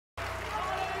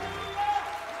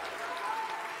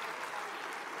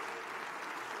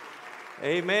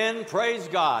Amen. Praise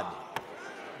God.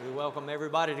 We welcome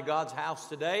everybody to God's house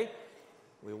today.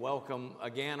 We welcome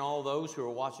again all those who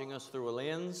are watching us through a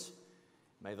lens.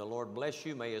 May the Lord bless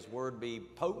you. May His Word be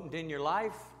potent in your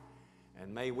life.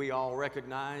 And may we all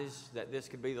recognize that this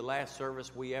could be the last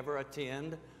service we ever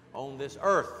attend on this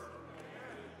earth.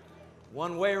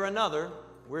 One way or another,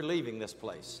 we're leaving this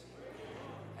place.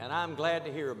 And I'm glad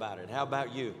to hear about it. How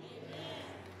about you?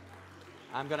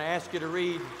 I'm going to ask you to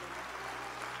read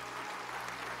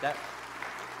that.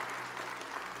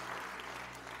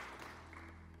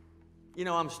 You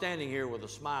know, I'm standing here with a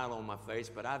smile on my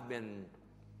face, but I've been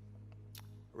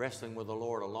wrestling with the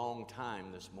Lord a long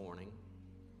time this morning.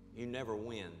 You never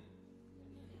win.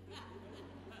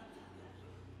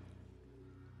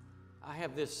 I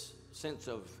have this sense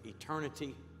of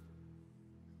eternity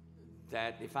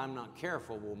that, if I'm not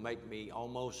careful, will make me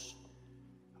almost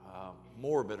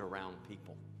morbid around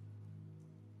people.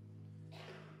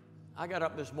 I got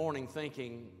up this morning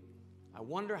thinking, I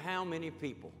wonder how many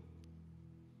people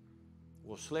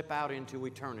will slip out into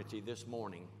eternity this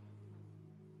morning,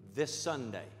 this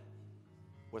Sunday,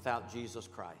 without Jesus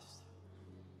Christ.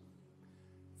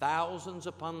 Thousands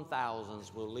upon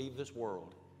thousands will leave this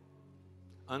world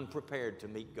unprepared to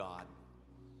meet God.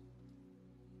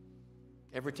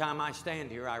 Every time I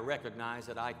stand here, I recognize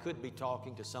that I could be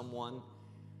talking to someone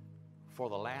for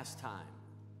the last time.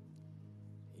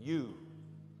 You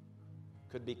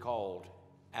could be called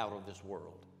out of this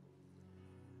world.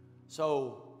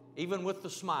 So, even with the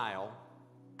smile,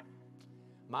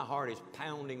 my heart is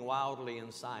pounding wildly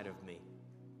inside of me.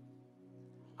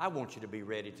 I want you to be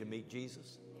ready to meet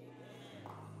Jesus.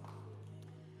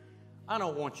 I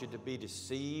don't want you to be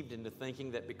deceived into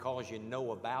thinking that because you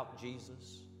know about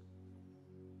Jesus,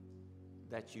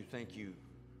 that you think you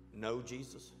know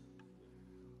Jesus.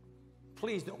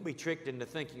 Please don't be tricked into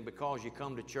thinking because you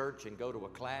come to church and go to a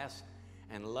class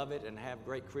and love it and have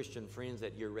great Christian friends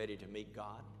that you're ready to meet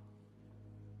God.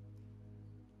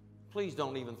 Please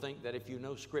don't even think that if you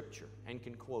know Scripture and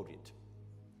can quote it,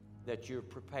 that you're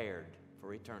prepared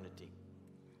for eternity.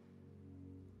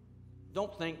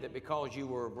 Don't think that because you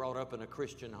were brought up in a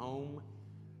Christian home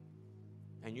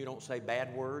and you don't say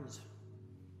bad words,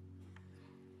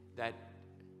 that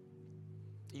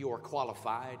you are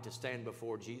qualified to stand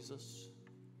before Jesus.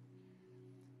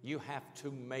 You have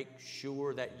to make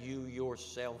sure that you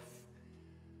yourself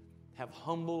have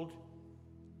humbled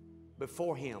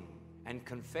before Him and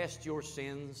confessed your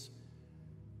sins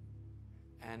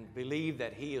and believe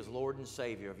that He is Lord and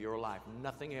Savior of your life.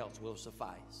 Nothing else will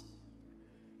suffice.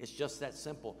 It's just that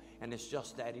simple, and it's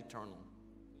just that eternal.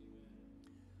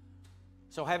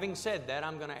 So having said that,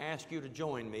 I'm going to ask you to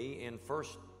join me in 1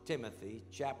 Timothy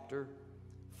chapter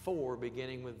 4,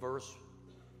 beginning with verse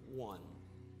 1.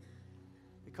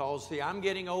 Because, see, I'm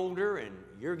getting older, and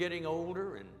you're getting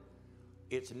older, and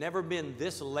it's never been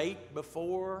this late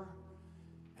before,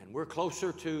 and we're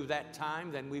closer to that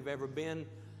time than we've ever been.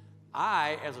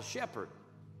 I, as a shepherd,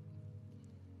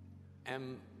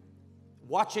 am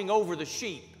watching over the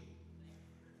sheep.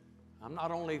 I'm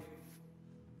not only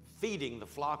feeding the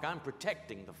flock, I'm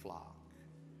protecting the flock.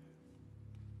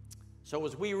 So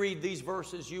as we read these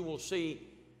verses, you will see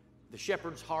the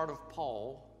shepherd's heart of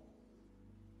Paul.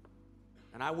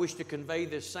 And I wish to convey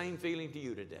this same feeling to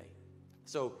you today.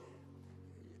 So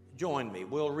join me.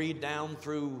 We'll read down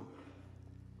through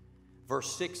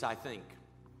verse 6, I think.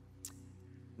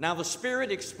 Now the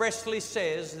Spirit expressly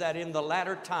says that in the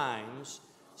latter times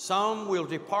some will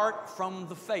depart from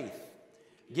the faith,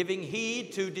 giving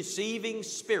heed to deceiving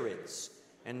spirits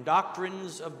and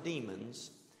doctrines of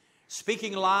demons,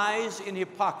 speaking lies in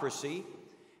hypocrisy,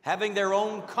 having their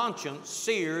own conscience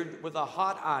seared with a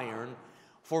hot iron,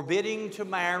 forbidding to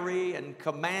marry and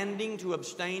commanding to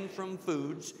abstain from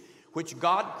foods which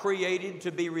God created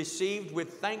to be received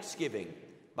with thanksgiving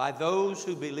by those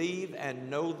who believe and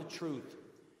know the truth.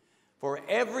 For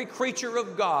every creature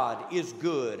of God is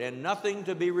good and nothing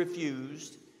to be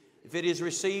refused if it is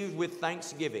received with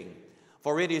thanksgiving,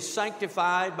 for it is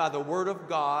sanctified by the word of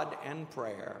God and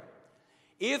prayer.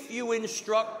 If you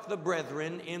instruct the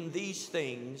brethren in these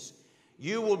things,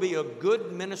 you will be a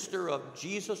good minister of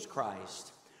Jesus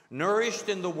Christ, nourished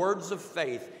in the words of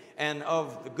faith and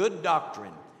of the good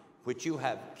doctrine which you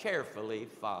have carefully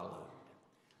followed.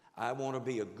 I want to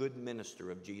be a good minister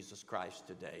of Jesus Christ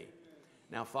today.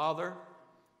 Now, Father,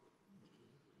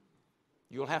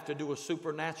 you'll have to do a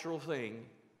supernatural thing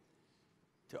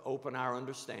to open our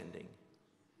understanding.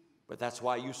 But that's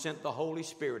why you sent the Holy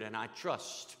Spirit, and I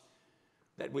trust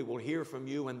that we will hear from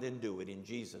you and then do it. In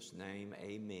Jesus' name,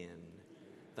 amen.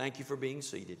 Thank you for being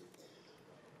seated.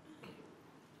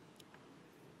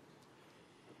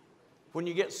 When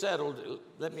you get settled,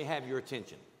 let me have your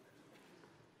attention.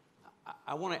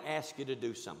 I want to ask you to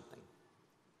do something.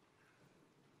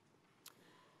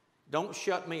 Don't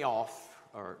shut me off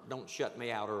or don't shut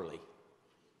me out early.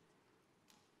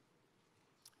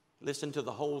 Listen to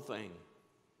the whole thing.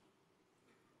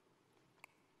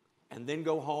 And then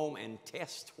go home and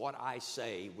test what I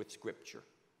say with Scripture.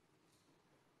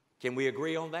 Can we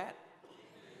agree on that?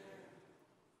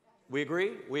 We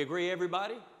agree? We agree,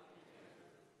 everybody?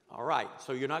 All right,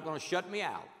 so you're not going to shut me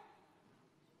out.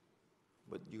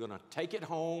 But you're going to take it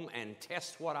home and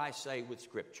test what I say with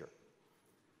Scripture.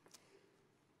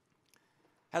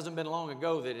 Hasn't been long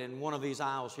ago that in one of these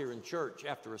aisles here in church,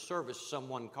 after a service,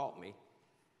 someone caught me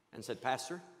and said,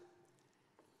 "Pastor,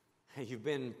 you've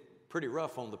been pretty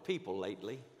rough on the people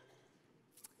lately,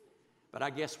 but I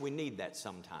guess we need that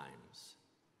sometimes."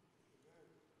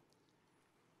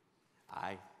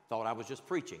 I thought I was just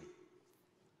preaching.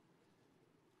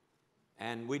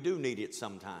 And we do need it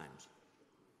sometimes.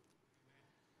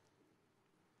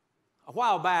 A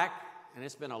while back, and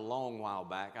it's been a long while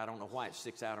back, I don't know why it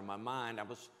sticks out of my mind, I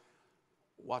was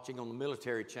watching on the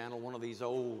military channel one of these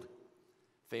old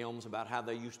films about how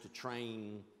they used to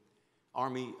train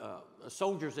Army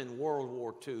soldiers in World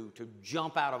War II to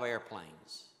jump out of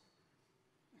airplanes.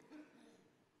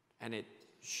 And it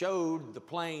showed the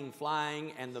plane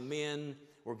flying and the men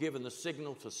were given the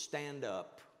signal to stand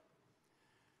up.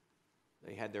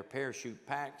 They had their parachute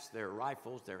packs, their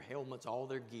rifles, their helmets, all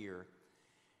their gear.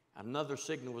 Another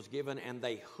signal was given and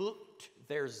they hooked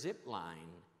their zip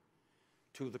line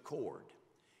to the cord.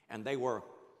 And they were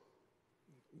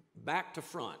back to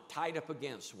front, tied up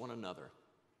against one another.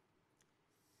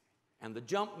 And the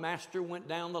jump master went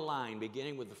down the line,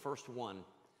 beginning with the first one.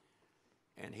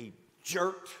 And he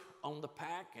jerked on the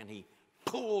pack and he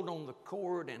pulled on the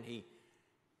cord and he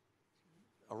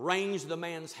arranged the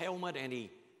man's helmet and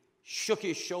he shook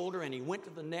his shoulder and he went to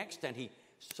the next and he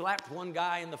slapped one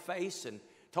guy in the face and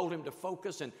told him to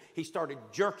focus, and he started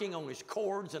jerking on his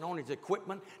cords and on his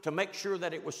equipment to make sure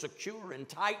that it was secure and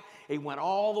tight. He went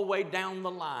all the way down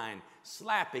the line,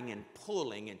 slapping and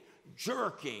pulling and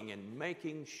jerking and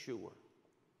making sure.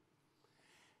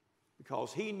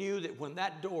 Because he knew that when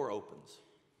that door opens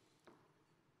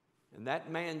and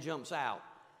that man jumps out,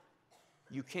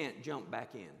 you can't jump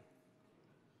back in.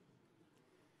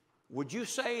 Would you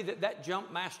say that that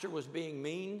jump master was being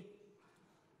mean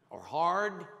or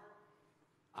hard?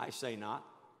 I say not.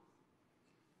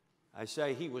 I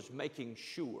say he was making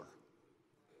sure.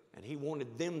 And he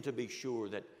wanted them to be sure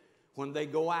that when they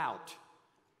go out,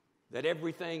 that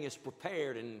everything is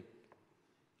prepared and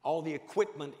all the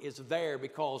equipment is there,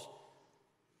 because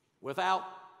without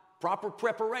proper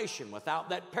preparation, without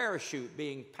that parachute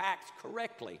being packed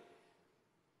correctly,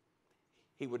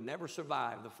 he would never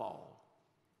survive the fall.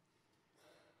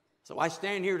 So I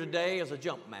stand here today as a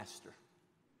jump master.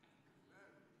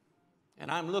 And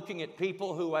I'm looking at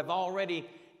people who have already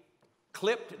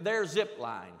clipped their zip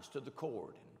lines to the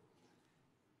cord. And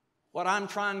what I'm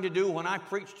trying to do when I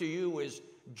preach to you is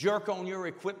jerk on your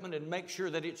equipment and make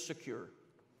sure that it's secure.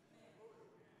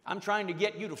 I'm trying to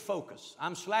get you to focus.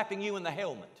 I'm slapping you in the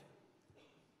helmet.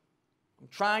 I'm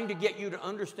trying to get you to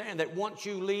understand that once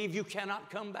you leave, you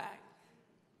cannot come back.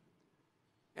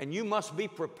 And you must be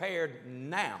prepared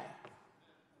now,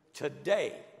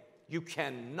 today. You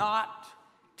cannot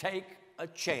take a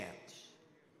chance.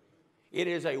 It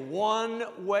is a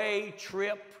one-way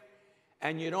trip,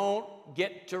 and you don't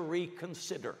get to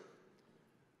reconsider.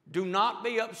 Do not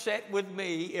be upset with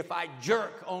me if I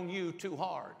jerk on you too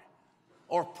hard,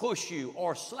 or push you,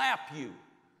 or slap you,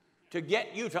 to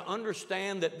get you to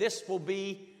understand that this will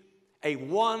be a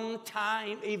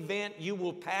one-time event. You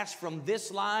will pass from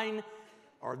this line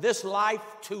or this life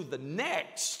to the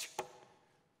next.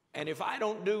 And if I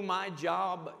don't do my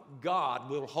job, God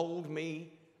will hold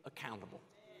me accountable.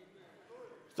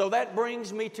 So that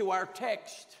brings me to our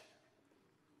text.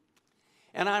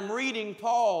 And I'm reading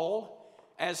Paul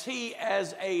as he,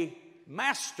 as a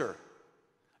master,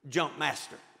 jump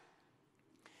master,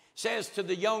 says to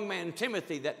the young man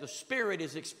Timothy that the Spirit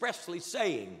is expressly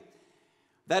saying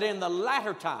that in the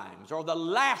latter times, or the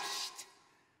last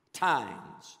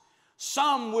times,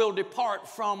 some will depart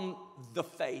from the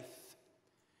faith.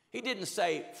 He didn't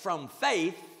say from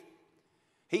faith.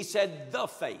 He said the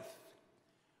faith.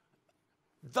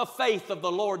 The faith of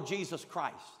the Lord Jesus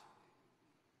Christ.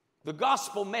 The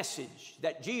gospel message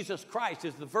that Jesus Christ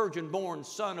is the virgin-born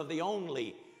Son of the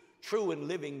only true and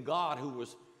living God, who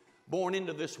was born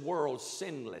into this world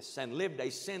sinless and lived a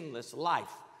sinless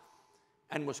life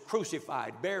and was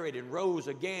crucified, buried, and rose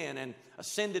again and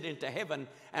ascended into heaven,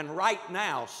 and right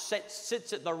now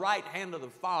sits at the right hand of the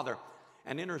Father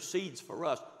and intercedes for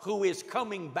us, who is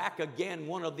coming back again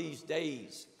one of these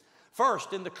days.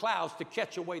 First in the clouds to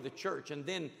catch away the church, and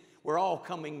then we're all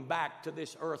coming back to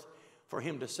this earth for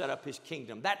him to set up his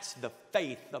kingdom. That's the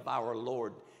faith of our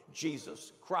Lord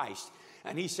Jesus Christ.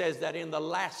 And he says that in the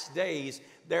last days,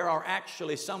 there are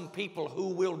actually some people who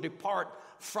will depart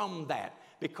from that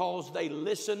because they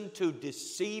listen to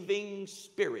deceiving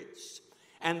spirits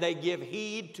and they give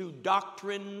heed to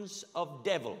doctrines of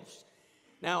devils.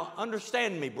 Now,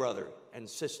 understand me, brother and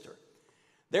sister.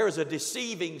 There is a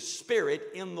deceiving spirit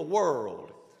in the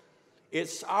world.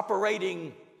 It's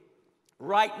operating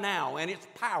right now, and it's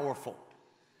powerful.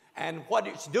 And what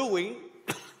it's doing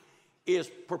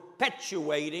is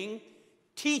perpetuating,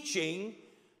 teaching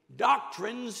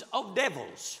doctrines of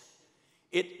devils.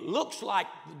 It looks like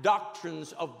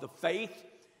doctrines of the faith,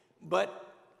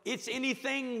 but it's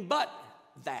anything but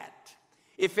that.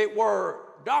 If it were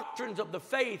doctrines of the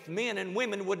faith, men and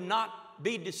women would not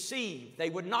be deceived. They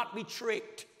would not be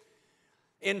tricked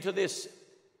into this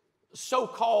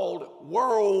so-called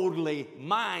worldly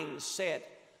mindset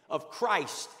of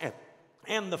Christ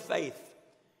and the faith.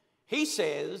 He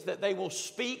says that they will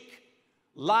speak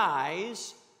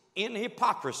lies in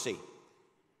hypocrisy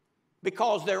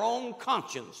because their own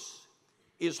conscience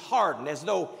is hardened as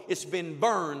though it's been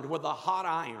burned with a hot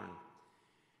iron.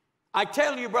 I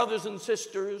tell you, brothers and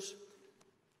sisters,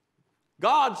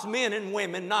 God's men and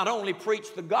women not only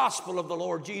preach the gospel of the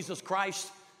Lord Jesus Christ,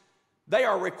 they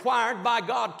are required by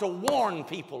God to warn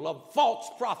people of false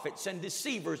prophets and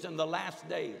deceivers in the last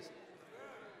days.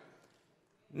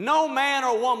 No man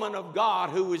or woman of God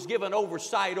who is given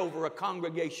oversight over a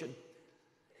congregation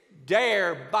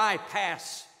dare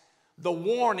bypass the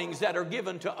warnings that are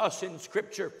given to us in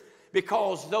Scripture,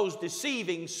 because those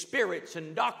deceiving spirits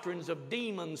and doctrines of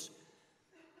demons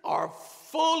are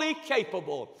fully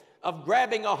capable of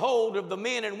grabbing a hold of the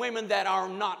men and women that are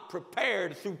not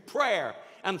prepared through prayer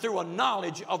and through a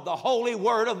knowledge of the holy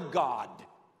word of God.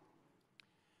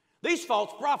 These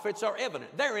false prophets are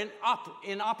evident. They're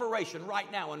in operation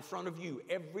right now in front of you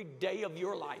every day of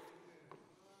your life.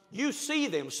 You see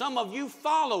them. Some of you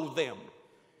follow them.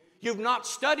 You've not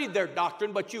studied their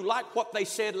doctrine, but you like what they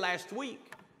said last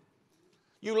week.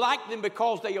 You like them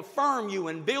because they affirm you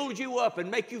and build you up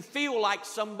and make you feel like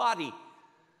somebody.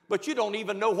 But you don't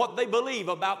even know what they believe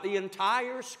about the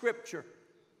entire Scripture.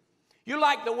 You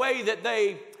like the way that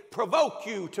they provoke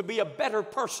you to be a better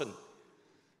person.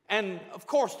 And, of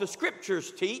course, the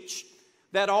Scriptures teach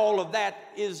that all of that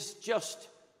is just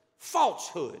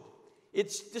falsehood.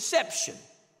 It's deception.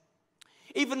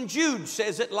 Even Jude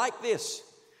says it like this.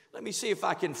 Let me see if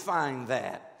I can find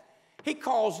that. He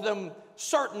calls them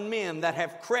certain men that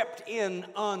have crept in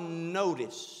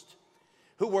unnoticed,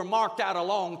 who were marked out a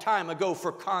long time ago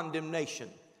for condemnation.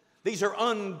 These are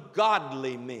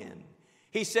ungodly men.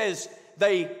 He says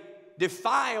they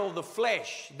defile the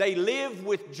flesh. They live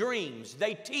with dreams.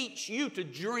 They teach you to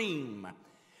dream.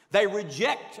 They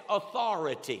reject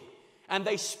authority, and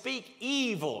they speak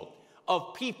evil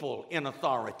of people in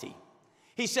authority.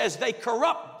 He says they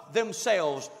corrupt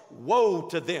themselves. Woe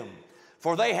to them,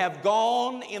 for they have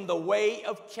gone in the way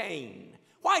of Cain.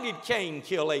 Why did Cain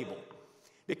kill Abel?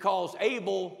 Because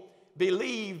Abel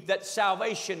believed that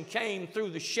salvation came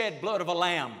through the shed blood of a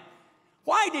lamb.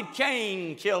 Why did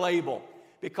Cain kill Abel?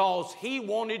 Because he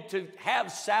wanted to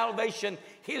have salvation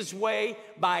his way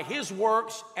by his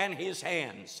works and his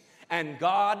hands. And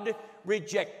God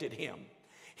rejected him.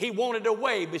 He wanted a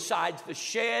way besides the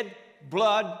shed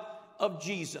blood of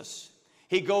Jesus.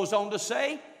 He goes on to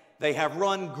say, they have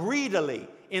run greedily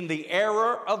in the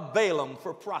error of Balaam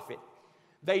for profit.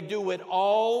 They do it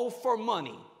all for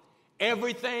money.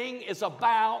 Everything is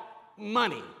about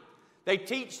money. They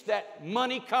teach that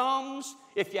money comes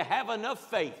if you have enough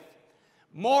faith.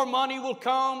 More money will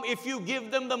come if you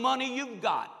give them the money you've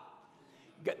got.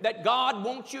 That God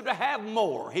wants you to have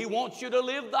more. He wants you to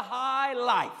live the high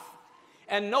life.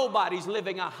 And nobody's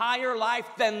living a higher life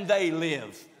than they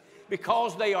live,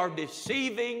 because they are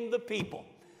deceiving the people.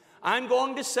 I'm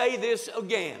going to say this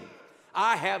again.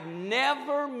 I have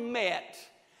never met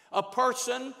a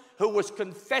person who was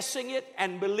confessing it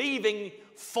and believing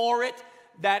for it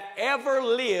that ever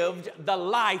lived the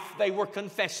life they were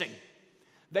confessing.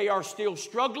 They are still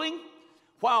struggling,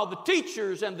 while the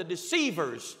teachers and the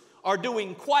deceivers are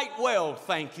doing quite well,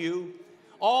 thank you.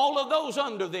 All of those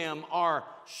under them are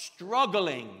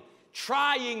struggling,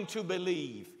 trying to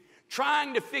believe,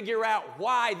 trying to figure out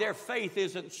why their faith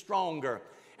isn't stronger.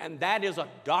 And that is a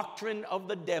doctrine of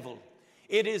the devil.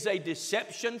 It is a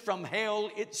deception from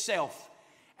hell itself.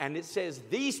 And it says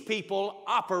these people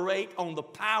operate on the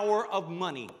power of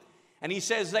money. And he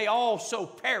says they also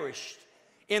perished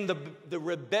in the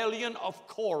rebellion of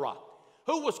Korah.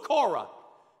 Who was Korah?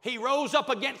 He rose up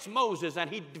against Moses and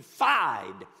he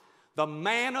defied the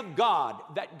man of God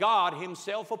that God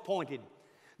himself appointed.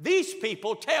 These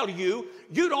people tell you,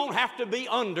 you don't have to be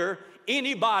under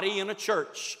anybody in a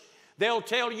church. They'll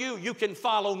tell you, you can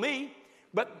follow me,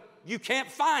 but you can't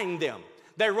find them.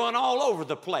 They run all over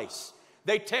the place.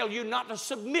 They tell you not to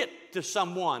submit to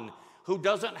someone who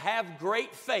doesn't have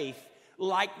great faith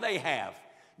like they have.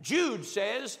 Jude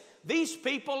says, these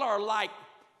people are like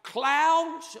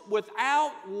clouds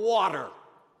without water.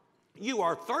 You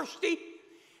are thirsty.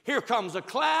 Here comes a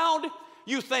cloud.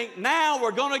 You think, now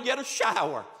we're going to get a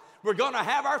shower. We're going to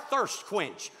have our thirst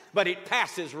quench. But it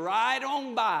passes right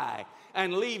on by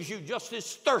and leaves you just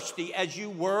as thirsty as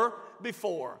you were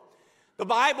before. The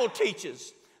Bible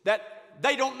teaches that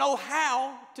they don't know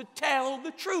how to tell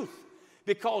the truth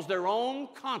because their own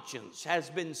conscience has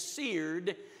been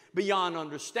seared beyond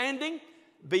understanding,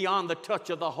 beyond the touch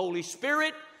of the Holy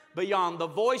Spirit, beyond the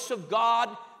voice of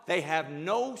God. They have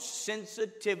no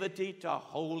sensitivity to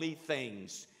holy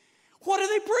things. What do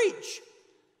they preach?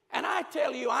 And I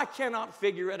tell you, I cannot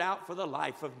figure it out for the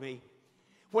life of me.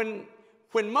 When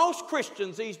most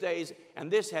Christians these days, and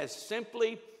this has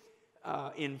simply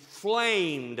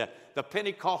inflamed the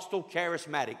Pentecostal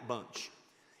charismatic bunch.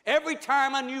 Every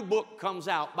time a new book comes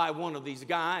out by one of these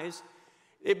guys,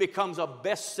 it becomes a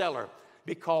bestseller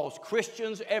because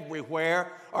Christians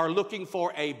everywhere are looking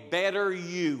for a better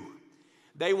you.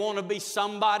 They want to be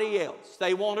somebody else.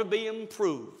 They want to be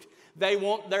improved. They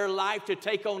want their life to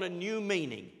take on a new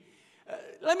meaning.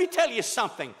 Let me tell you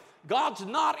something. God's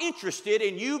not interested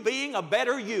in you being a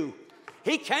better you.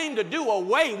 He came to do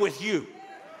away with you.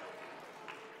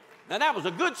 Now that was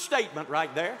a good statement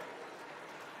right there.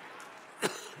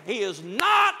 He is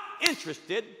not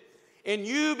interested in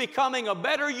you becoming a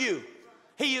better you.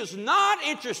 He is not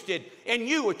interested in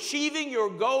you achieving your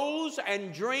goals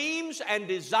and dreams and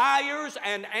desires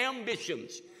and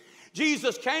ambitions.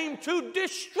 Jesus came to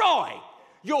destroy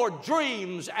your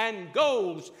dreams and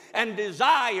goals and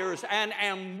desires and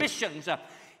ambitions.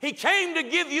 He came to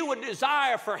give you a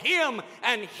desire for Him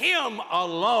and Him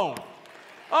alone.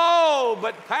 Oh,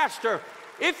 but Pastor,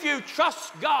 if you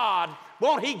trust God,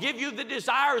 won't He give you the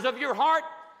desires of your heart?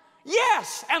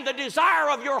 Yes, and the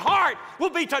desire of your heart will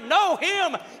be to know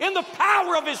Him in the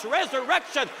power of His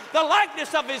resurrection, the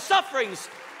likeness of His sufferings,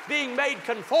 being made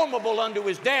conformable unto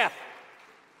His death.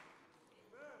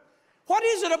 What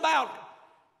is it about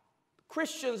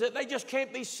Christians that they just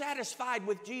can't be satisfied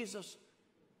with Jesus?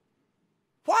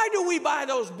 Why do we buy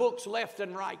those books left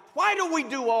and right? Why do we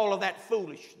do all of that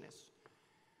foolishness?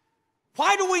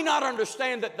 Why do we not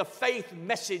understand that the faith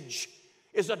message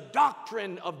is a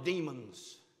doctrine of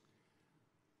demons?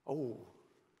 Oh.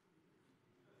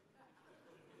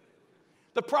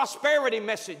 The prosperity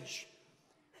message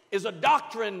is a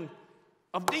doctrine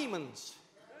of demons.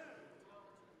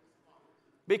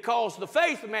 Because the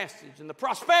faith message and the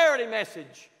prosperity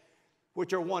message,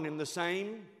 which are one and the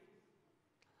same,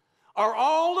 are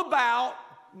all about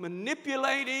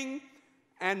manipulating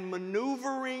and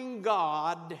maneuvering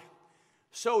God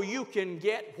so you can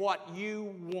get what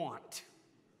you want.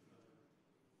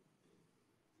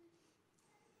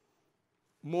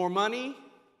 More money,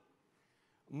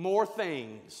 more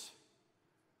things.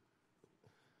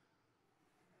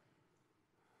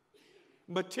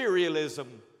 Materialism.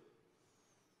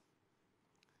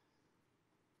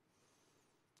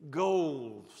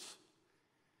 Goals.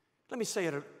 Let me say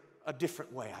it a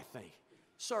different way, I think.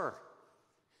 Sir,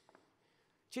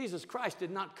 Jesus Christ did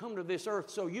not come to this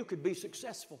earth so you could be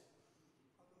successful.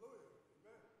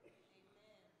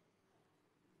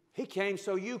 He came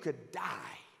so you could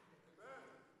die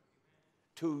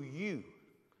to you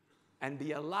and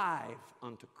be alive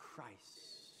unto Christ.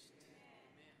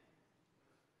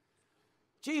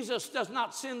 Jesus does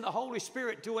not send the Holy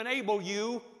Spirit to enable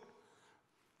you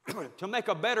to make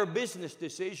a better business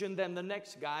decision than the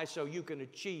next guy so you can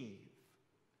achieve,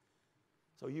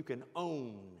 so you can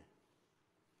own,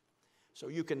 so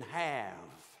you can have.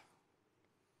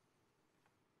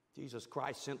 Jesus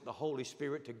Christ sent the Holy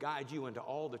Spirit to guide you into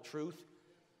all the truth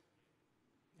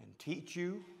and teach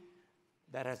you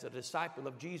that as a disciple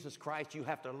of Jesus Christ, you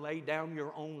have to lay down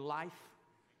your own life,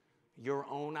 your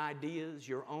own ideas,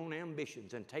 your own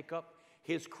ambitions, and take up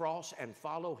His cross and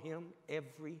follow Him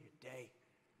every day.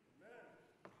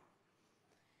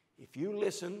 If you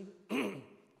listen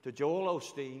to Joel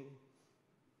Osteen,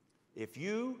 if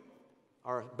you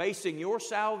are basing your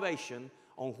salvation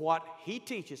on what he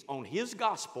teaches, on his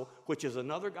gospel, which is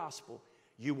another gospel,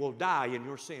 you will die in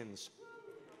your sins.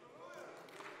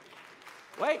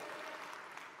 Wait.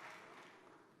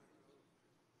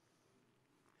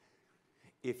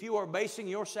 If you are basing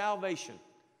your salvation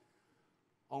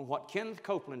on what Kenneth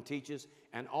Copeland teaches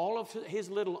and all of his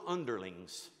little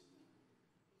underlings,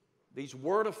 these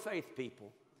word of faith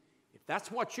people, if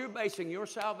that's what you're basing your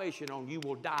salvation on, you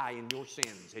will die in your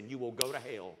sins and you will go to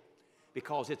hell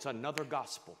because it's another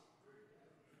gospel.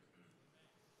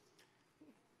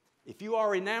 If you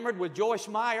are enamored with Joyce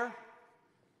Meyer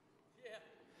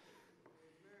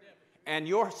and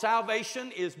your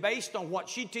salvation is based on what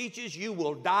she teaches, you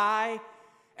will die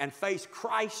and face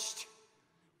Christ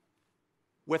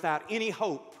without any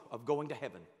hope of going to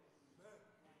heaven.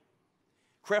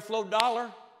 Creflo Dollar,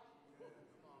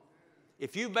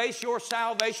 if you base your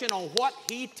salvation on what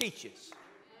he teaches,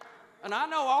 and I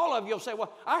know all of you will say,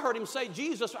 well, I heard him say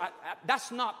Jesus.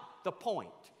 That's not the point.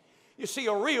 You see,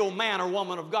 a real man or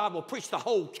woman of God will preach the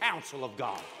whole counsel of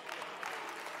God.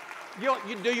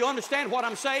 Do you understand what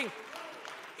I'm saying?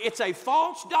 It's a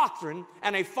false doctrine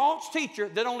and a false teacher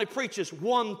that only preaches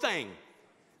one thing.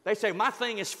 They say, my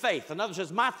thing is faith. Another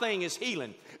says, my thing is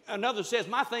healing. Another says,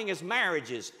 my thing is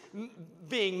marriages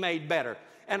being made better.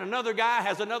 And another guy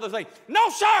has another thing. No,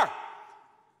 sir!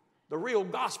 The real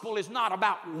gospel is not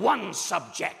about one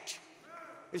subject.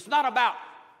 It's not about,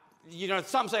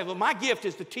 some say, well, my gift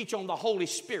is to teach on the Holy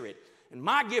Spirit. And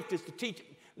my gift is to teach.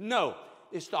 No,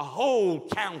 it's the whole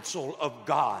counsel of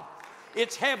God.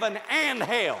 It's heaven and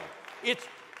hell. It's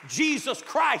Jesus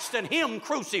Christ and Him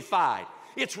crucified.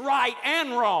 It's right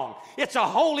and wrong. It's a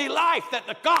holy life that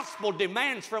the gospel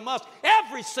demands from us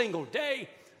every single day.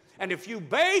 And if you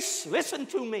base, listen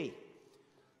to me,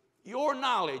 your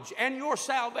knowledge and your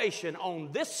salvation on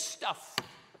this stuff,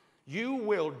 you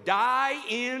will die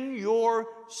in your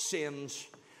sins.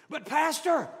 But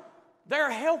Pastor,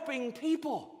 they're helping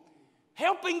people.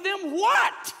 Helping them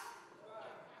what?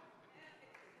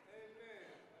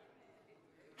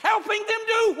 Helping them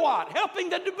do what? Helping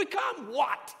them to become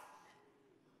what?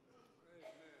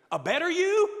 A better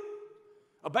you?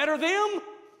 A better them?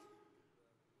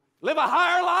 Live a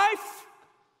higher life?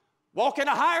 Walk in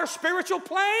a higher spiritual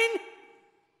plane?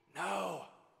 No.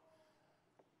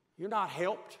 You're not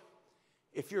helped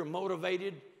if you're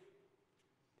motivated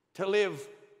to live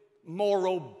more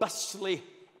robustly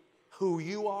who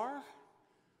you are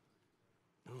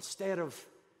instead of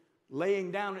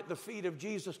laying down at the feet of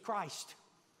Jesus Christ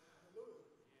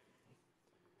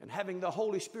and having the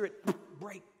Holy Spirit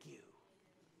break you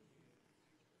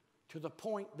to the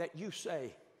point that you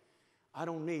say, I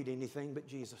don't need anything but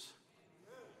Jesus.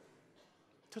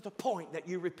 To the point that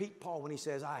you repeat Paul when he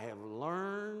says, I have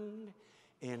learned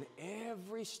in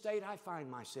every state I find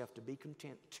myself to be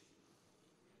content.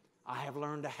 I have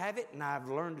learned to have it and I've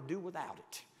learned to do without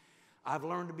it. I've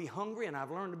learned to be hungry and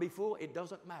I've learned to be full. It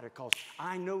doesn't matter because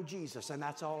I know Jesus and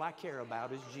that's all I care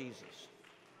about is Jesus.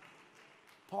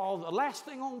 Paul, the last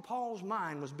thing on Paul's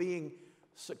mind was being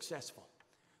successful.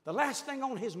 The last thing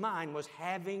on his mind was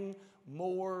having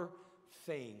more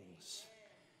things.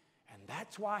 And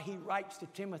that's why he writes to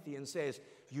Timothy and says,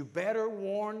 you better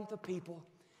warn the people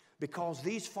because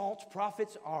these false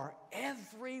prophets are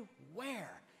everywhere.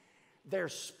 Their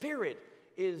spirit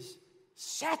is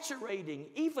saturating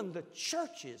even the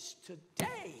churches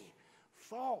today.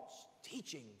 False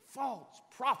teaching, false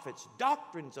prophets,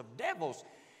 doctrines of devils.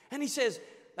 And he says,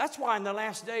 that's why in the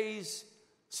last days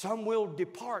some will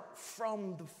depart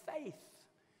from the faith.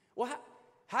 Well,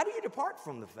 how do you depart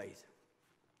from the faith?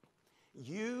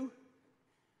 You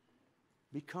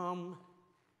become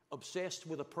obsessed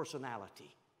with a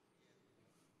personality.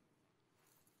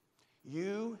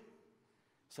 You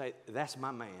say, that's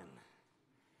my man.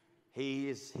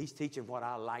 He's teaching what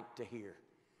I like to hear.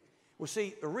 Well,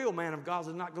 see, a real man of God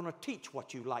is not going to teach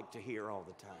what you like to hear all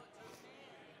the time.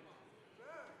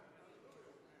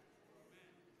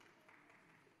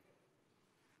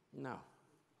 No.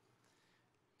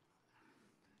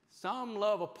 Some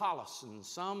love Apollos and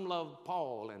some love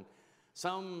Paul and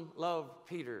some love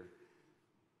Peter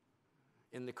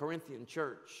in the Corinthian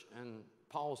church. And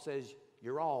Paul says,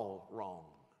 you're all wrong.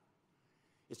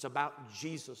 It's about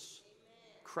Jesus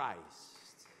Christ.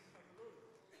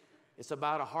 It's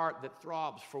about a heart that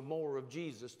throbs for more of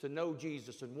Jesus, to know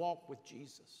Jesus and walk with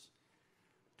Jesus,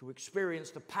 to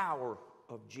experience the power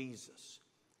of Jesus.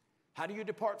 How do you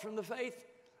depart from the faith?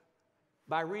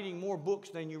 By reading more books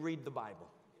than you read the Bible.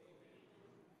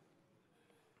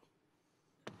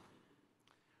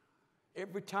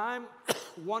 Every time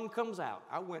one comes out,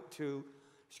 I went to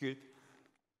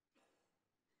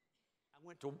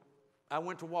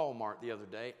Walmart the other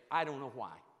day. I don't know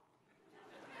why.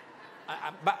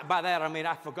 By that I mean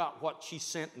I forgot what she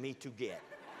sent me to get.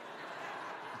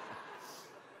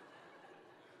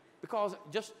 Because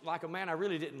just like a man, I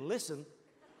really didn't listen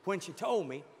when she told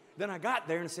me. Then I got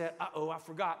there and said, uh-oh, I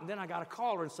forgot. And then I got to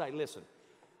call her and say, listen,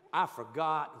 I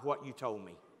forgot what you told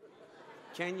me.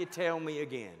 Can you tell me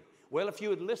again? Well, if you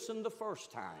had listened the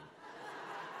first time.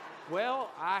 Well,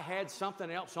 I had something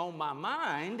else on my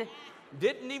mind.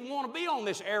 Didn't even want to be on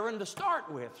this errand to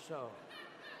start with, so.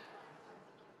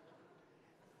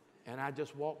 And I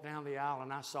just walked down the aisle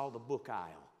and I saw the book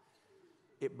aisle.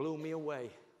 It blew me away.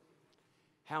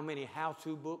 How many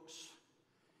how-to books,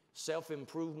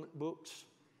 self-improvement books,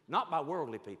 not by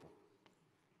worldly people,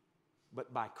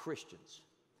 but by Christians.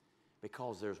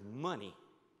 Because there's money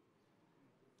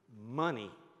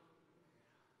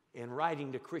in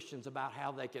writing to Christians about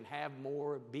how they can have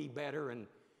more, be better, and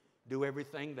do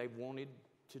everything they've wanted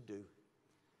to do.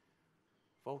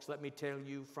 Folks, let me tell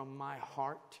you from my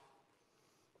heart,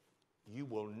 you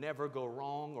will never go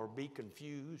wrong or be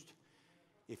confused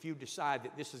if you decide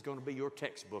that this is going to be your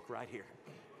textbook right here.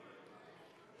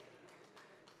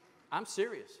 I'm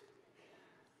serious.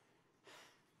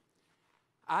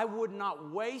 I would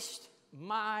not waste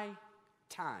my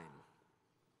time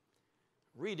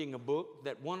reading a book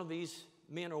that one of these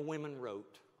men or women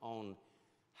wrote on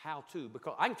how to,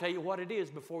 because I can tell you what it is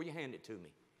before you hand it to me.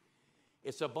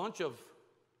 It's a bunch of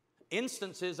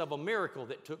instances of a miracle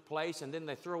that took place, and then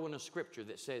they throw in a scripture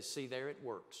that says, see, there it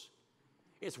works.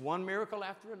 It's one miracle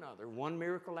after another, one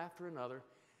miracle after another.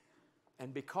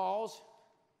 And because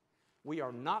we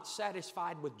are not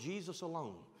satisfied with Jesus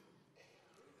alone,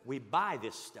 we buy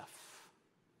this stuff.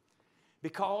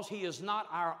 Because He is not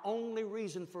our only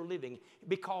reason for living,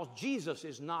 because Jesus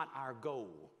is not our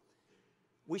goal,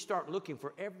 we start looking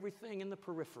for everything in the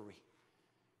periphery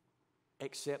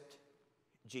except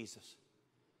Jesus.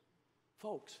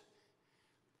 Folks,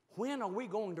 when are we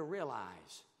going to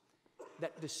realize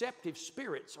that deceptive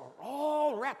spirits are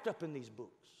all wrapped up in these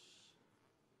books?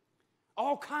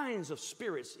 All kinds of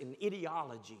spirits in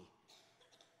ideology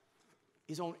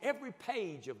is on every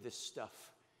page of this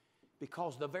stuff.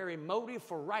 Because the very motive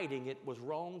for writing it was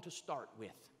wrong to start with.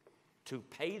 To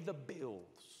pay the bills.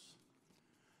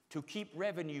 To keep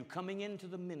revenue coming into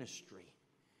the ministry.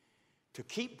 To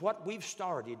keep what we've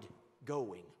started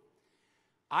going.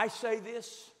 I say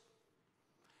this,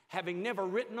 having never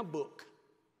written a book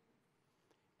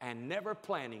and never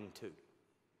planning to.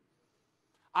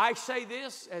 I say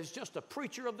this as just a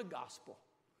preacher of the gospel.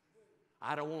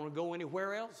 I don't want to go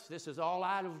anywhere else. This is all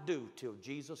I'll do till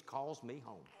Jesus calls me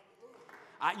home.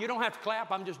 You don't have to clap.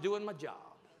 I'm just doing my job.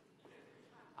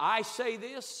 I say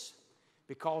this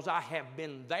because I have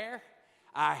been there.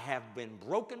 I have been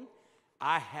broken.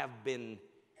 I have been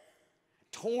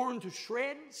torn to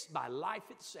shreds by life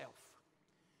itself.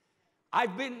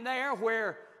 I've been there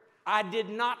where I did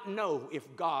not know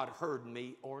if God heard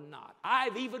me or not.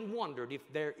 I've even wondered if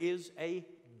there is a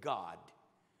God.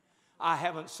 I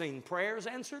haven't seen prayers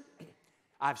answered.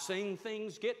 I've seen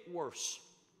things get worse.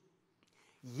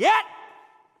 Yet,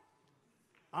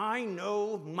 I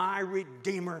know my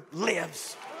Redeemer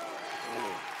lives.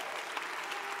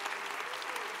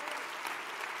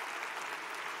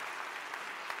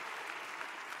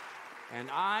 And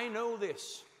I know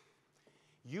this.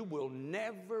 You will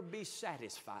never be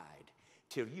satisfied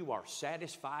till you are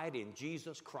satisfied in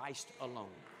Jesus Christ alone.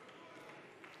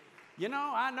 You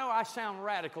know I sound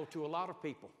radical to a lot of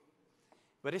people,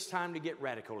 but it's time to get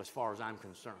radical as far as I'm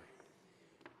concerned.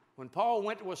 When Paul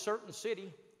went to a certain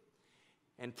city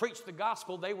and preached the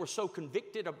gospel, they were so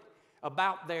convicted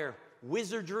about their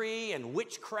wizardry and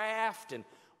witchcraft and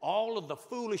all of the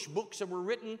foolish books that were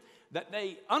written that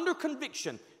they, under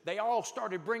conviction, they all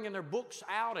started bringing their books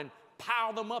out and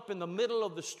piled them up in the middle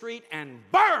of the street and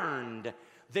burned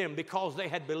them because they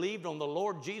had believed on the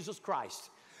Lord Jesus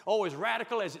Christ. Oh, as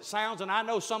radical as it sounds, and I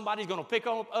know somebody's going to pick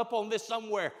up on this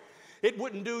somewhere, it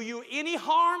wouldn't do you any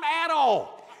harm at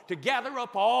all to gather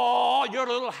up all your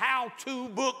little how-to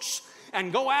books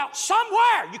and go out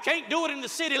somewhere. You can't do it in the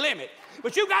city limit,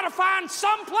 but you got to find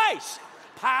some place.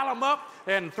 Pile them up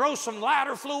and throw some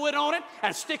lighter fluid on it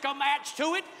and stick a match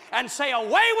to it and say,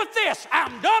 away with this.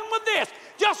 I'm done with this.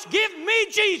 Just give me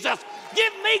Jesus.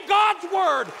 Give me God's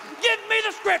Word. Give me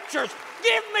the Scriptures.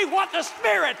 Give me what the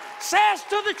Spirit says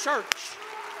to the church.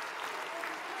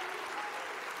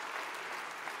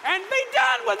 And be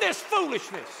done with this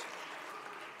foolishness.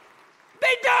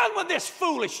 Be done with this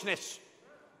foolishness.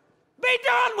 Be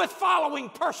done with following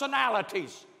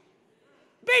personalities.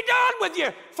 Be done with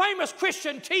your famous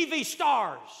Christian TV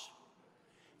stars.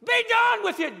 Be done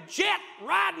with your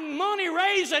jet-riding,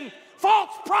 money-raising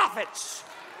false prophets.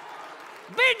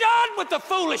 Be done with the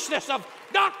foolishness of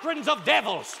doctrines of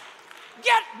devils.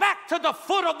 Get back to the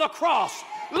foot of the cross.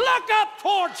 Look up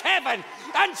towards heaven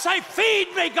and say,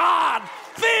 feed me, God.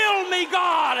 Fill me,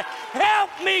 God. Help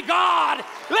me, God.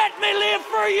 Let me live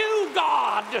for you,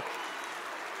 God.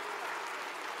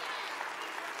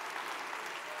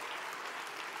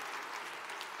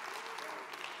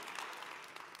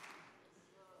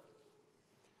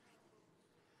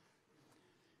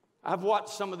 I've watched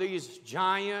some of these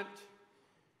giant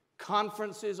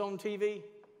conferences on TV.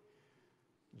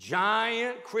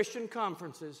 Giant Christian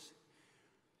conferences.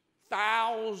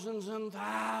 Thousands and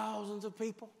thousands of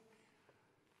people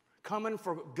coming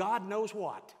for God knows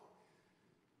what.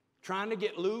 Trying to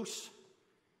get loose.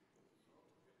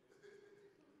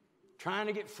 Trying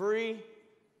to get free.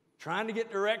 Trying to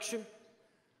get direction.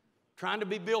 Trying to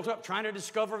be built up. Trying to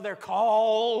discover their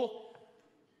call.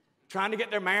 Trying to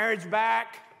get their marriage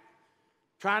back.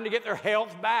 Trying to get their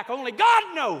health back. Only God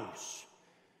knows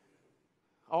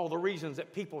all the reasons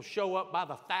that people show up by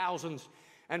the thousands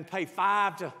and pay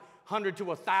 $500 to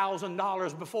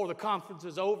 $1,000 before the conference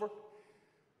is over.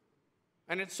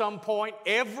 And at some point,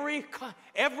 every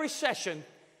session,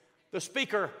 the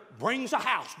speaker brings a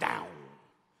house down.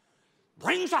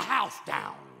 Brings a house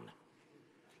down.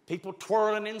 People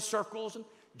twirling in circles and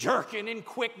jerking and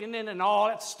quickening and all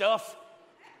that stuff.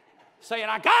 Saying,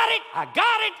 I got it, I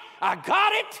got it, I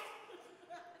got it.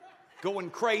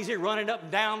 Going crazy, running up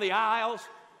and down the aisles.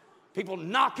 People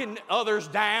knocking others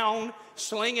down,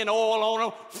 slinging oil on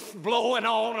them, blowing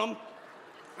on them.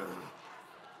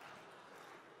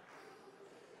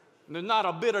 There's not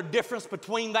a bit of difference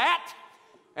between that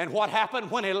and what happened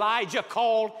when Elijah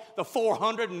called the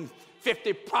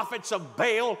 450 prophets of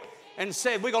Baal and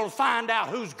said, we're going to find out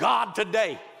who's God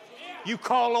today. You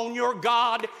call on your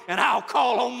God, and I'll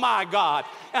call on my God.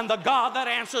 And the God that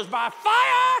answers by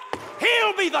fire,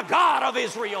 he'll be the God of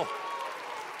Israel.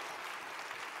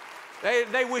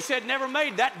 They wish they'd never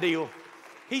made that deal.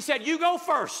 He said, you go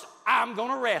first. I'm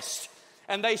going to rest.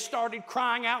 And they started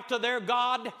crying out to their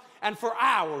God, and for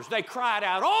hours they cried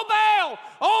out, oh Baal,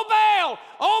 oh Baal,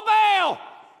 oh Baal.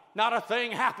 Not a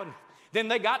thing happened. Then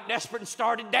they got desperate and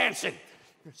started dancing,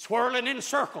 swirling in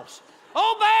circles.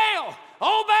 Oh Baal,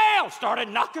 oh Baal. Started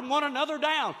knocking one another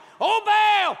down. Oh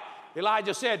Baal.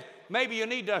 Elijah said, maybe you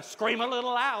need to scream a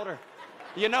little louder.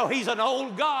 You know, he's an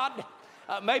old God.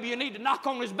 Maybe you need to knock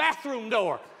on his bathroom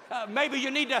door. Maybe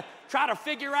you need to try to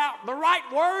figure out the right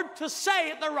word to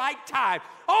say at the right time.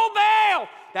 Oh Baal.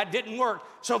 That didn't work.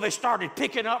 So they started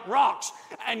picking up rocks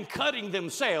and cutting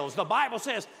themselves. The Bible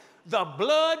says the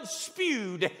blood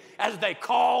spewed as they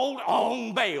called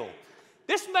on Baal.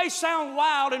 This may sound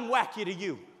wild and wacky to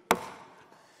you,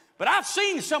 but I've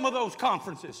seen some of those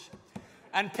conferences,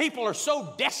 and people are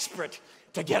so desperate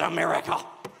to get a miracle,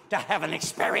 to have an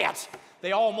experience.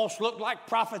 They almost look like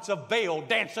prophets of Baal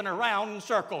dancing around in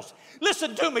circles.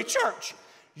 Listen to me, church.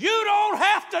 You don't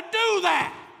have to do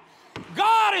that.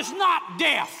 God is not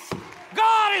deaf.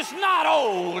 God is not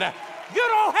old. You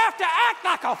don't have to act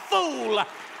like a fool.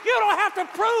 You don't have to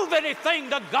prove anything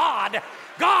to God.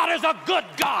 God is a good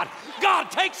God.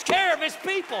 God takes care of his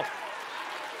people.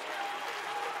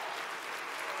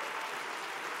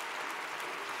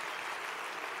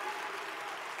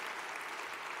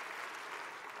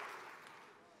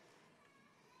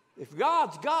 If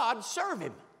God's God, serve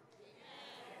him.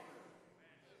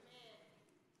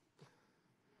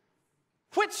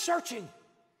 Quit searching.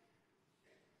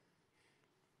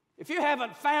 If you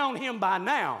haven't found him by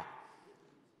now,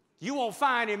 you won't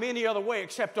find him any other way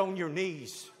except on your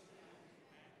knees.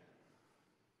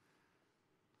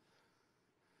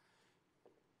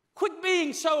 Quit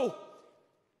being so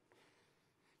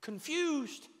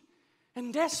confused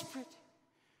and desperate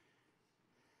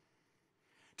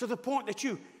to the point that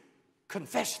you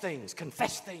confess things.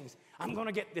 I'm going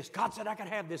to get this. God said I could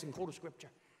have this, and quote a scripture.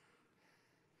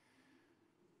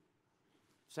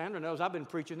 Sandra knows I've been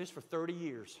preaching this for 30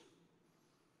 years.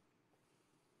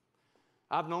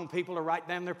 I've known people to write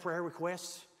down their prayer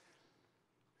requests,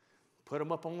 put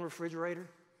them up on the refrigerator.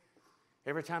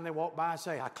 Every time they walk by, I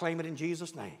say, I claim it in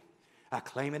Jesus' name. I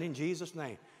claim it in Jesus'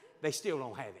 name. They still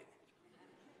don't have it.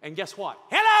 And guess what?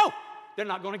 Hello! They're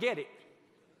not going to get it.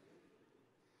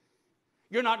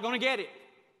 You're not going to get it.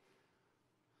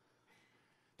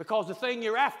 Because the thing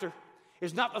you're after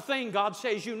is not the thing God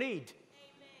says you need.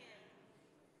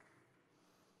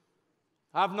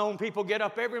 I've known people get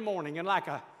up every morning and like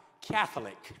a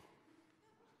Catholic.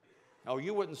 Oh,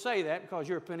 you wouldn't say that because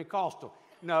you're a Pentecostal.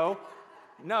 No.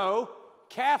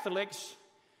 Catholics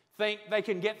think they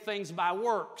can get things by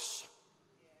works.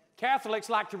 Catholics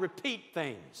like to repeat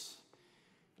things.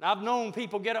 And I've known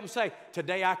people get up and say,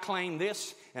 today I claim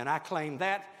this, and I claim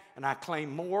that, and I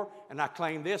claim more, and I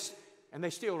claim this, and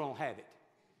they still don't have it.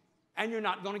 And you're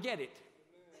not going to get it.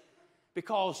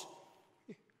 Because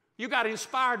You got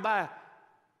inspired by a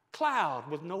cloud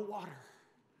with no water.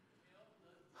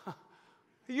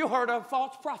 You heard a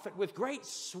false prophet with great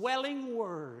swelling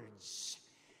words.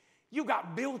 You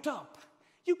got built up.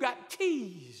 You got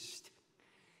teased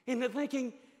into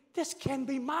thinking, this can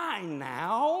be mine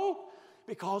now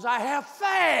because I have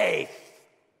faith.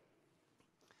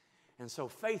 And so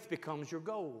faith becomes your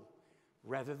goal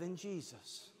rather than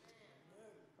Jesus.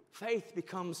 Faith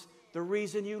becomes the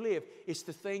reason you live. It's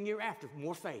the thing you're after.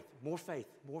 More faith, more faith,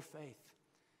 more faith.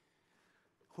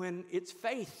 When it's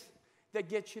faith that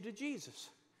gets you to Jesus.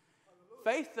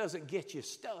 Faith doesn't get you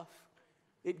stuff.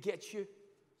 It gets you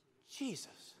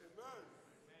Jesus.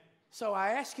 So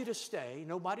I ask you to stay.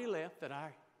 Nobody left that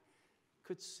I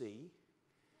could see.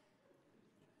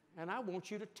 And I want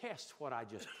you to test what I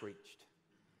just preached.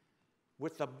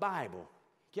 With the Bible,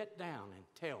 get down and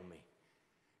tell me.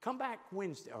 Come back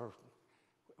Wednesday or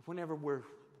whenever we're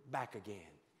back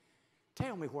again.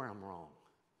 Tell me where I'm wrong.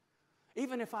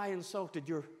 Even if I insulted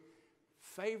your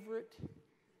favorite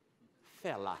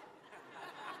fella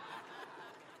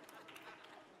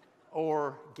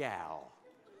or gal.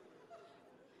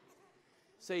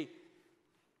 See,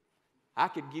 I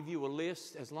could give you a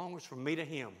list as long as from me to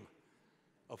him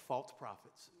of false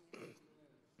prophets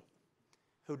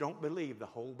who don't believe the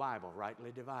whole Bible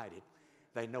rightly divided.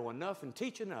 They know enough and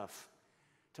teach enough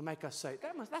to make us say,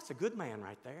 that's a good man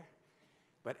right there.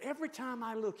 But every time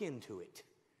I look into it,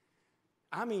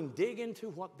 I mean dig into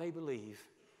what they believe,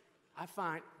 I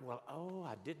find,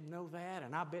 I didn't know that,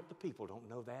 and I bet the people don't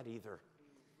know that either.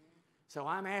 So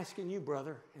I'm asking you,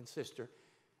 brother and sister,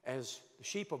 as the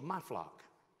sheep of my flock.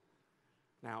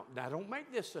 Now don't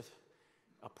make this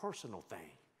a personal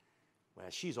thing. Well,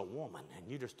 she's a woman, and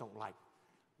you just don't like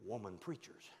woman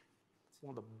preachers.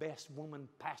 One of the best woman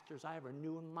pastors I ever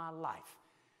knew in my life.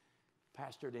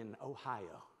 Pastored in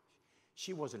Ohio.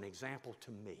 She was an example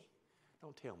to me.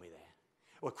 Don't tell me that.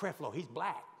 Well, Creflo, he's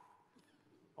black.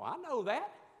 Oh, I know that.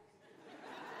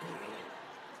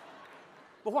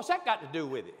 But what's that got to do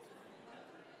with it?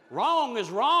 Wrong is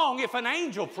wrong if an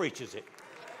angel preaches it.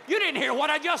 You didn't hear what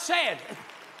I just said.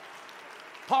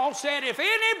 Paul said, if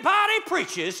anybody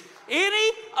preaches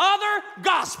any other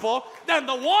gospel than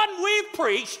the one we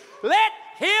preach, let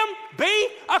him be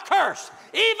accursed.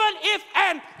 Even if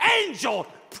an angel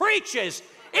preaches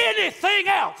anything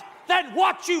else than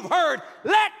what you've heard,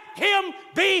 let him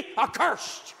be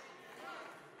accursed.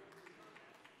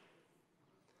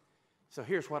 So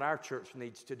here's what our church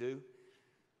needs to do.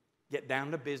 Get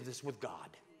down to business with God.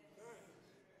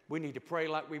 We need to pray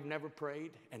like we've never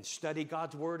prayed and study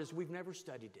God's word as we've never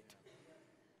studied it.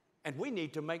 And we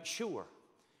need to make sure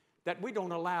that we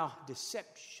don't allow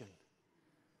deception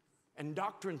and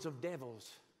doctrines of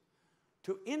devils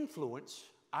to influence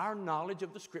our knowledge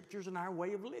of the Scriptures and our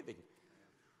way of living.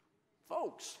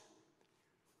 Folks,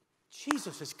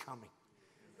 Jesus is coming.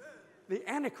 The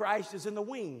Antichrist is in the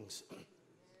wings.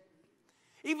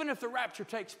 Even if the rapture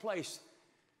takes place,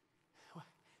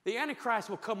 the Antichrist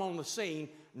will come on the scene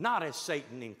not as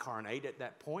Satan incarnate at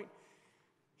that point.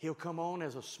 He'll come on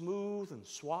as a smooth and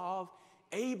suave,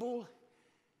 able,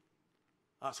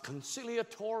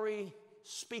 conciliatory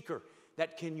speaker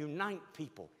that can unite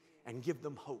people and give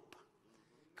them hope.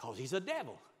 Because he's a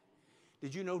devil.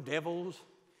 Did you know devils,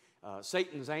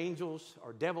 Satan's angels,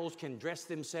 or devils can dress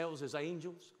themselves as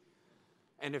angels?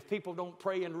 And if people don't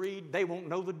pray and read, they won't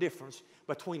know the difference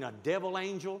between a devil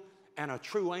angel and a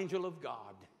true angel of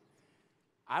God.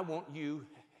 I want you,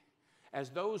 as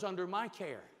those under my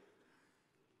care,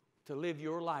 to live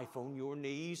your life on your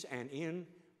knees and in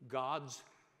God's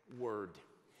Word.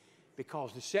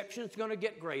 Because deception is going to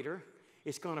get greater.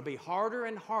 It's going to be harder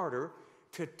and harder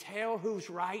to tell who's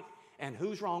right and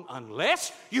who's wrong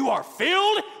unless you are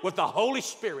filled with the Holy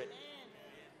Spirit.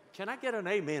 Can I get an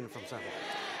amen from somebody?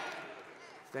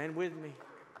 Stand with me.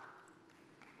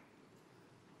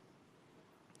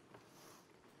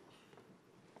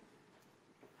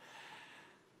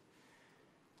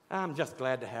 I'm just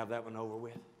glad to have that one over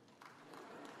with.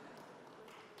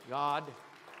 God,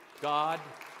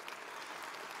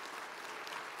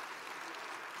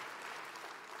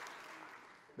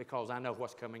 because I know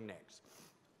what's coming next.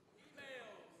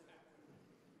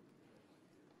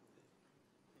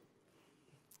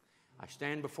 I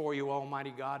stand before you,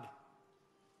 Almighty God,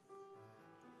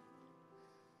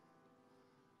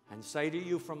 and say to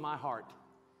you from my heart,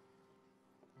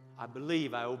 I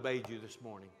believe I obeyed you this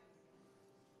morning.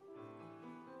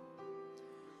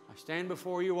 I stand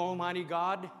before you, Almighty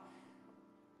God,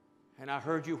 and I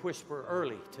heard you whisper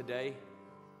early today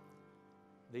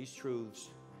these truths.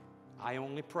 I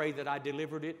only pray that I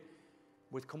delivered it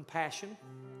with compassion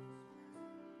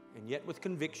and yet with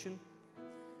conviction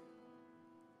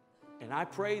And I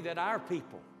pray that our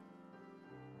people,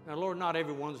 now Lord, not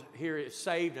everyone's here is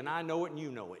saved, and I know it and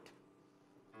you know it.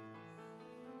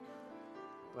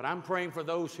 But I'm praying for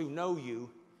those who know you,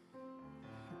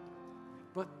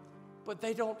 but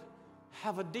they don't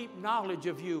have a deep knowledge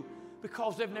of you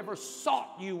because they've never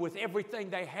sought you with everything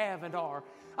they have and are.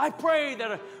 I pray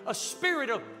that a spirit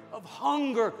of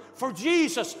hunger for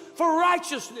Jesus, for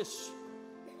righteousness,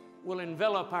 will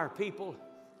envelop our people,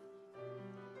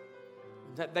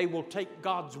 that they will take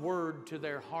God's word to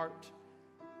their heart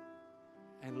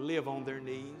and live on their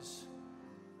knees.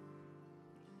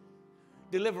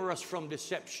 Deliver us from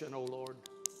deception, O Lord.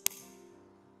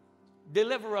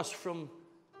 Deliver us from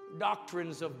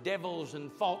doctrines of devils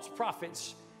and false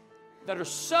prophets that are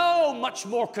so much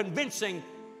more convincing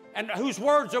and whose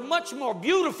words are much more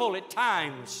beautiful at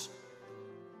times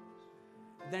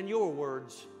than your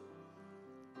words.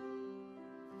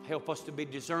 Help us to be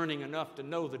discerning enough to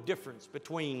know the difference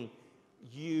between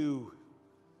you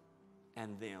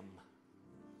and them.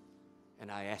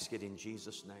 And I ask it in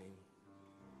Jesus' name.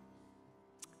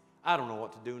 I don't know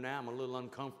what to do now. I'm a little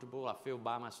uncomfortable. I feel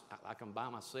like I'm by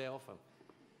myself.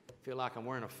 I feel like I'm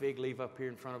wearing a fig leaf up here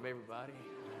in front of everybody.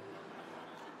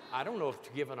 I don't know if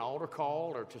to give an altar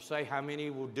call or to say how many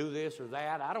will do this or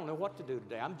that. I don't know what to do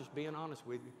today. I'm just being honest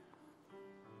with you.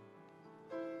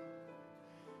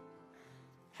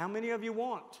 How many of you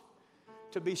want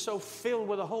to be so filled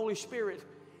with the Holy Spirit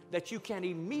that you can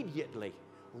immediately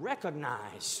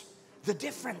recognize the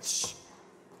difference?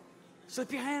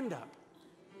 Slip your hand up.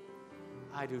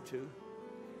 I do too.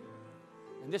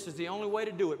 And this is the only way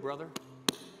to do it, brother.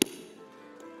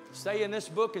 Stay in this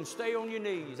book and stay on your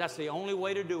knees. That's the only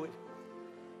way to do it.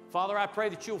 Father, I pray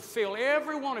that you'll fill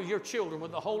every one of your children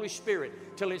with the Holy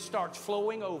Spirit till it starts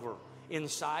flowing over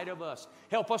inside of us.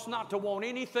 Help us not to want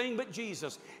anything but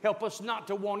Jesus. Help us not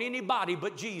to want anybody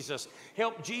but Jesus.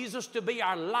 Help Jesus to be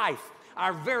our life,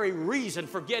 our very reason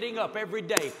for getting up every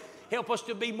day. Help us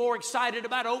to be more excited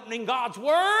about opening God's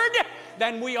Word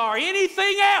than we are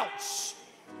anything else.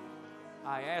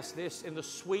 I ask this in the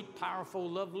sweet, powerful,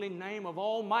 lovely name of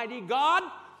Almighty God,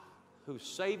 whose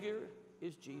Savior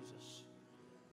is Jesus.